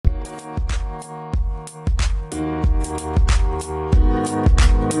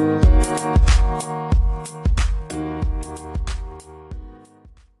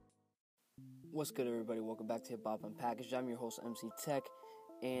What's good, everybody? Welcome back to Hip Hop Unpackaged. I'm your host, MC Tech,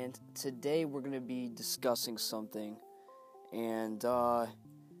 and today we're going to be discussing something, and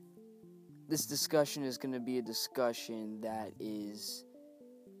this discussion is going to be a discussion that is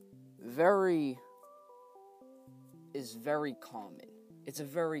very common. It's a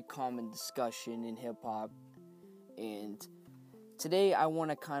very common discussion in hip hop, and today I want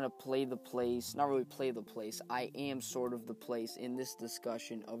to kind of play the place, not really play the place, I am sort of the place in this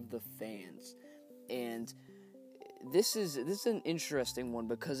discussion of the fans. And this is an interesting one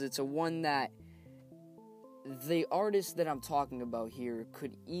because it's a one that the artist that I'm talking about here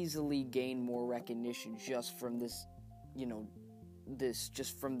could easily gain more recognition just from this,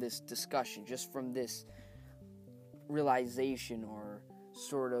 just from this discussion, just from this realization or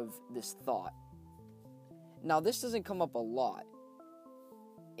sort of this thought. Now, this doesn't come up a lot,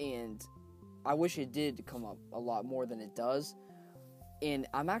 and I wish it did come up a lot more than it does, and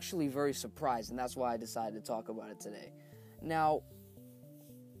I'm actually very surprised, and that's why I decided to talk about it today. Now,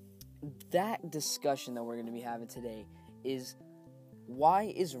 that discussion that we're going to be having today is,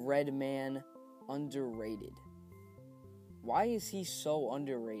 why is Redman underrated? Why is he so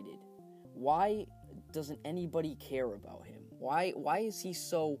underrated? Why doesn't anybody care about him? Why is he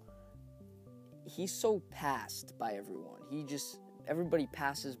so... He's so passed by everyone. Everybody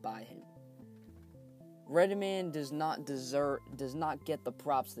passes by him. Redman does not get the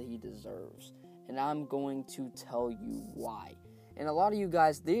props that he deserves, and I'm going to tell you why. And a lot of you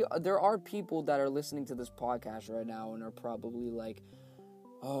guys, there are people that are listening to this podcast right now and are probably like,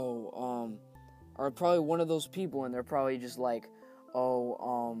 are probably one of those people, and they're probably just like,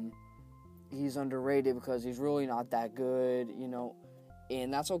 he's underrated because he's really not that good,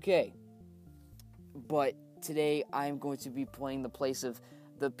 and that's okay. But today I'm going to be playing the place of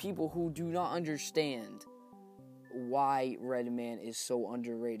the people who do not understand why Redman is so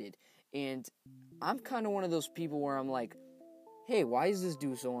underrated. And I'm kind of one of those people where I'm like, hey, why is this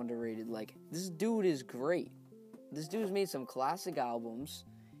dude so underrated? Like, this dude is great. This dude's made some classic albums.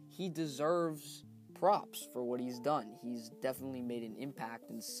 He deserves props for what he's done. He's definitely made an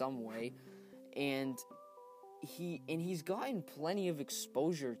impact in some way. And he's gotten plenty of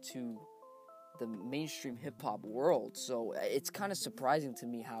exposure to the mainstream hip-hop world, so it's kind of surprising to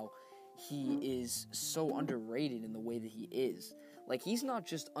me how he is so underrated in the way that he is. Like, he's not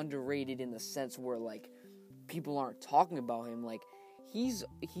just underrated in the sense where, like, people aren't talking about him. Like, he's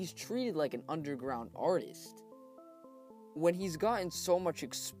treated like an underground artist. When he's gotten so much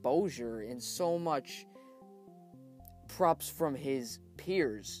exposure and so much props from his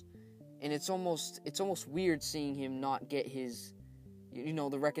peers, and it's almost weird seeing him not get his,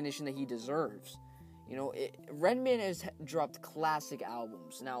 the recognition that he deserves. Redman has dropped classic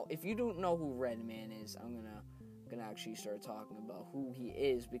albums. Now, if you don't know who Redman is, I'm gonna actually start talking about who he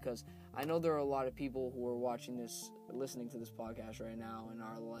is, because I know there are a lot of people who are listening to this podcast right now, and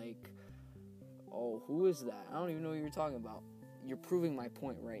are like, oh, who is that? I don't even know what you're talking about. You're proving my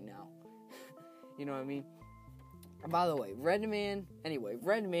point right now. You know what I mean? By the way, Redman,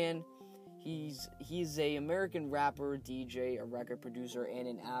 He's a American rapper, DJ, a record producer, and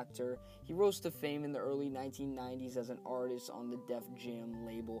an actor. He rose to fame in the early 1990s as an artist on the Def Jam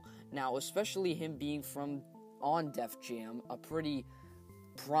label. Now, especially him being on Def Jam, a pretty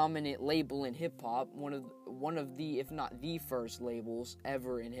prominent label in hip-hop, one of the, if not the first labels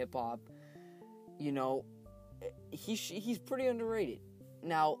ever in hip-hop, he's pretty underrated.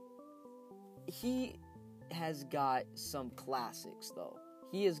 Now, he has got some classics, though.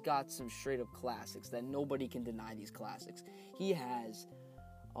 He has got some straight-up classics that nobody can deny these classics. He has,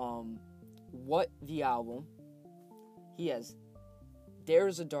 What the Album. He has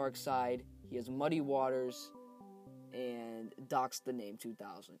There's a Dark Side. He has Muddy Waters. And Docs the Name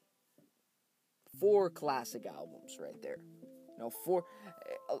 2000. 4 classic albums right there.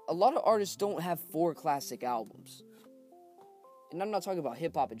 A lot of artists don't have 4 classic albums. And I'm not talking about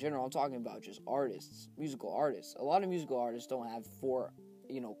hip-hop in general. I'm talking about just artists, musical artists. A lot of musical artists don't have 4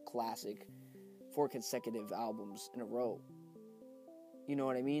 classic 4 consecutive albums in a row. You know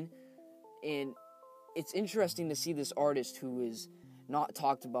what I mean? And it's interesting to see this artist who is not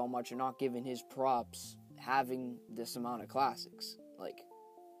talked about much or not given his props having this amount of classics. Like,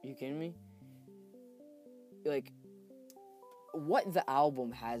 are you kidding me? Like, What the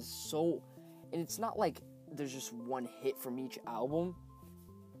Album has so... And it's not like there's just one hit from each album.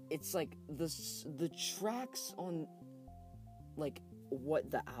 It's like the tracks on, like,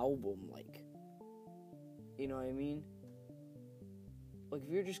 What the Album, like, you know what I mean? Like, if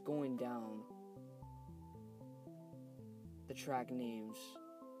you're just going down the track names,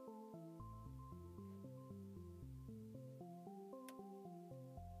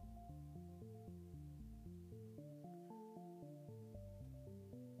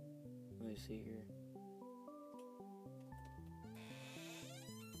 me see here.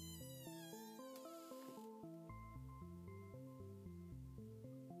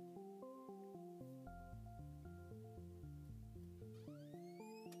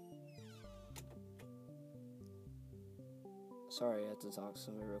 Sorry, I have to talk to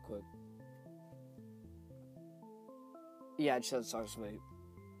somebody real quick. Yeah, I just had to talk to somebody.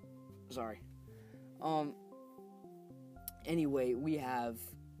 Sorry. Anyway, we have,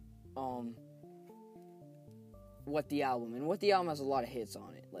 What the Album. And What the Album has a lot of hits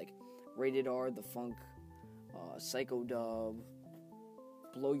on it. Like, Rated R, The Funk, Psycho Dub,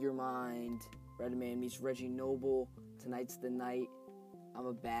 Blow Your Mind, Redman Meets Reggie Noble, Tonight's the Night, I'm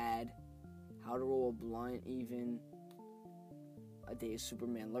a Bad, How to Roll a Blunt even, A Day of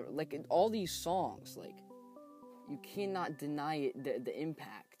Superman. Like, all these songs, like, you cannot deny it, the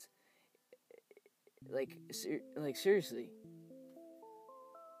impact. Like seriously.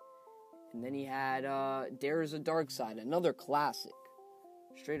 And then he had There Is a Dark Side, another classic.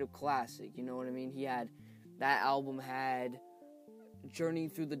 Straight up classic, you know what I mean? That album had Journey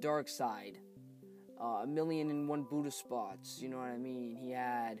Through the Dark Side, A Million and One Buddha Spots, you know what I mean? He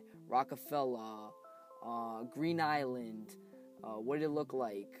had Rockefeller, Green Island, What Did It Look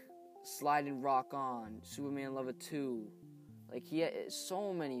Like, Slide and Rock On, Superman Lover 2. Like, he had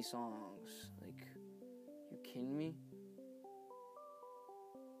so many songs. Like, you kidding me?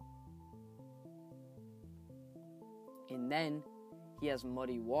 And then he has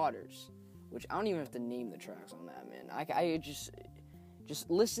Muddy Waters, which I don't even have to name the tracks on that, man. I just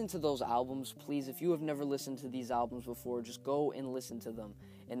listen to those albums, please. If you have never listened to these albums before, just go and listen to them,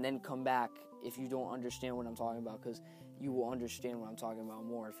 and then come back if you don't understand what I'm talking about, because you will understand what I'm talking about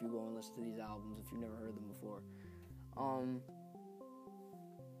more if you go and listen to these albums if you've never heard them before.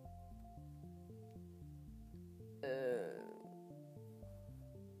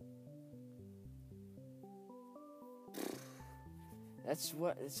 That's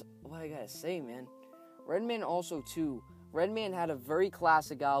what I gotta say, man. Redman also, too. Redman had a very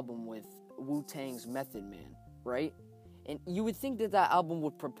classic album with Wu-Tang's Method Man, right? And you would think that album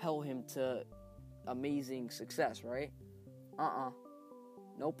would propel him to amazing success, right?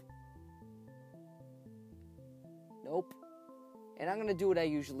 Nope. And I'm gonna do what I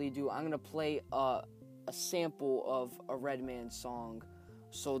usually do. I'm gonna play a sample of a Redman song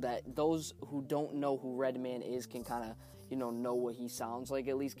so that those who don't know who Redman is can kind of, know what he sounds like.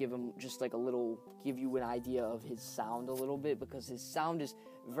 At least give him just like give you an idea of his sound a little bit, because his sound is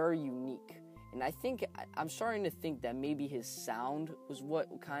very unique. And I'm starting to think that maybe his sound was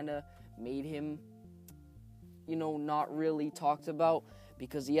what kind of made him, not really talked about,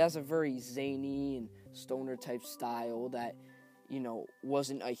 because he has a very zany and stoner type style that,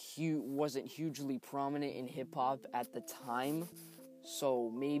 wasn't hugely prominent in hip hop at the time. So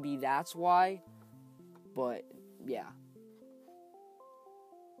maybe that's why. But yeah.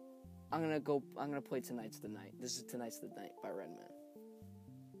 I'm gonna play Tonight's the Night. This is Tonight's the Night by Redman.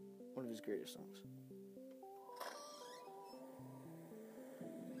 One of his greatest songs.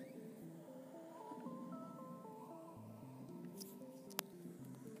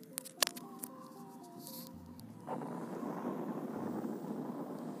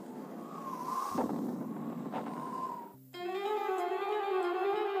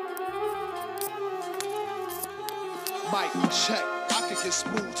 Mic check. I can get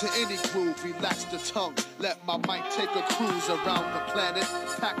smooth to any groove, relax the tongue. Let my mic take a cruise around the planet.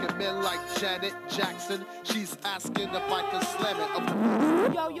 Packing men like Janet Jackson. She's asking if I can slam it.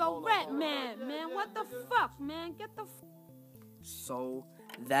 Yo, Redman, man, what the fuck, man? Get the So,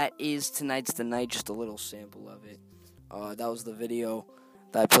 that is Tonight's the Night, just a little sample of it. That was the video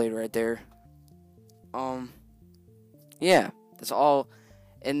that I played right there. Yeah, that's all.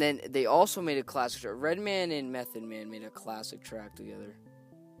 And then they also made a classic track. Redman and Method Man made a classic track together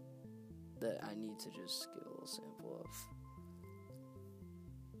that I need to just give a little sample of.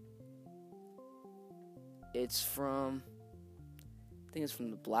 I think it's from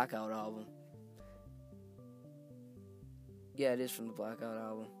the Blackout album. Yeah, it is from the Blackout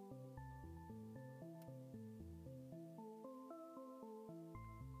album.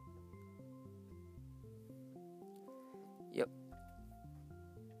 Yep.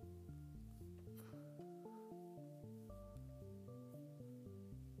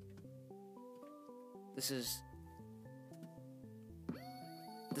 This is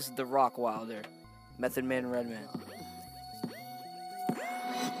the Rock Wilder, Method Man, Redman.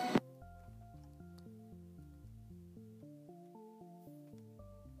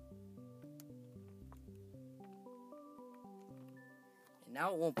 And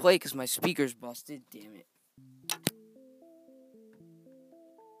now it won't play because my speaker's busted. Damn it.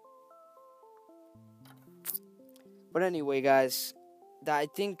 But anyway, guys, I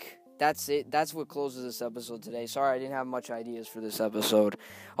think that's it. That's what closes this episode today. Sorry, I didn't have much ideas for this episode.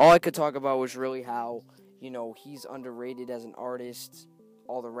 All I could talk about was really how, he's underrated as an artist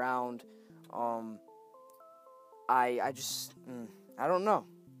all around. I don't know.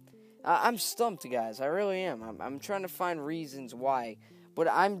 I'm stumped, guys. I really am. I'm trying to find reasons why, but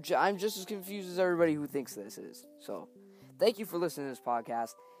I'm just as confused as everybody who thinks this is. So, thank you for listening to this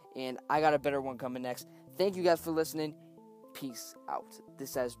podcast, and I got a better one coming next. Thank you guys for listening. Peace out.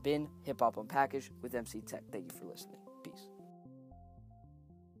 This has been Hip Hop Unpackaged with MC Tech. Thank you for listening.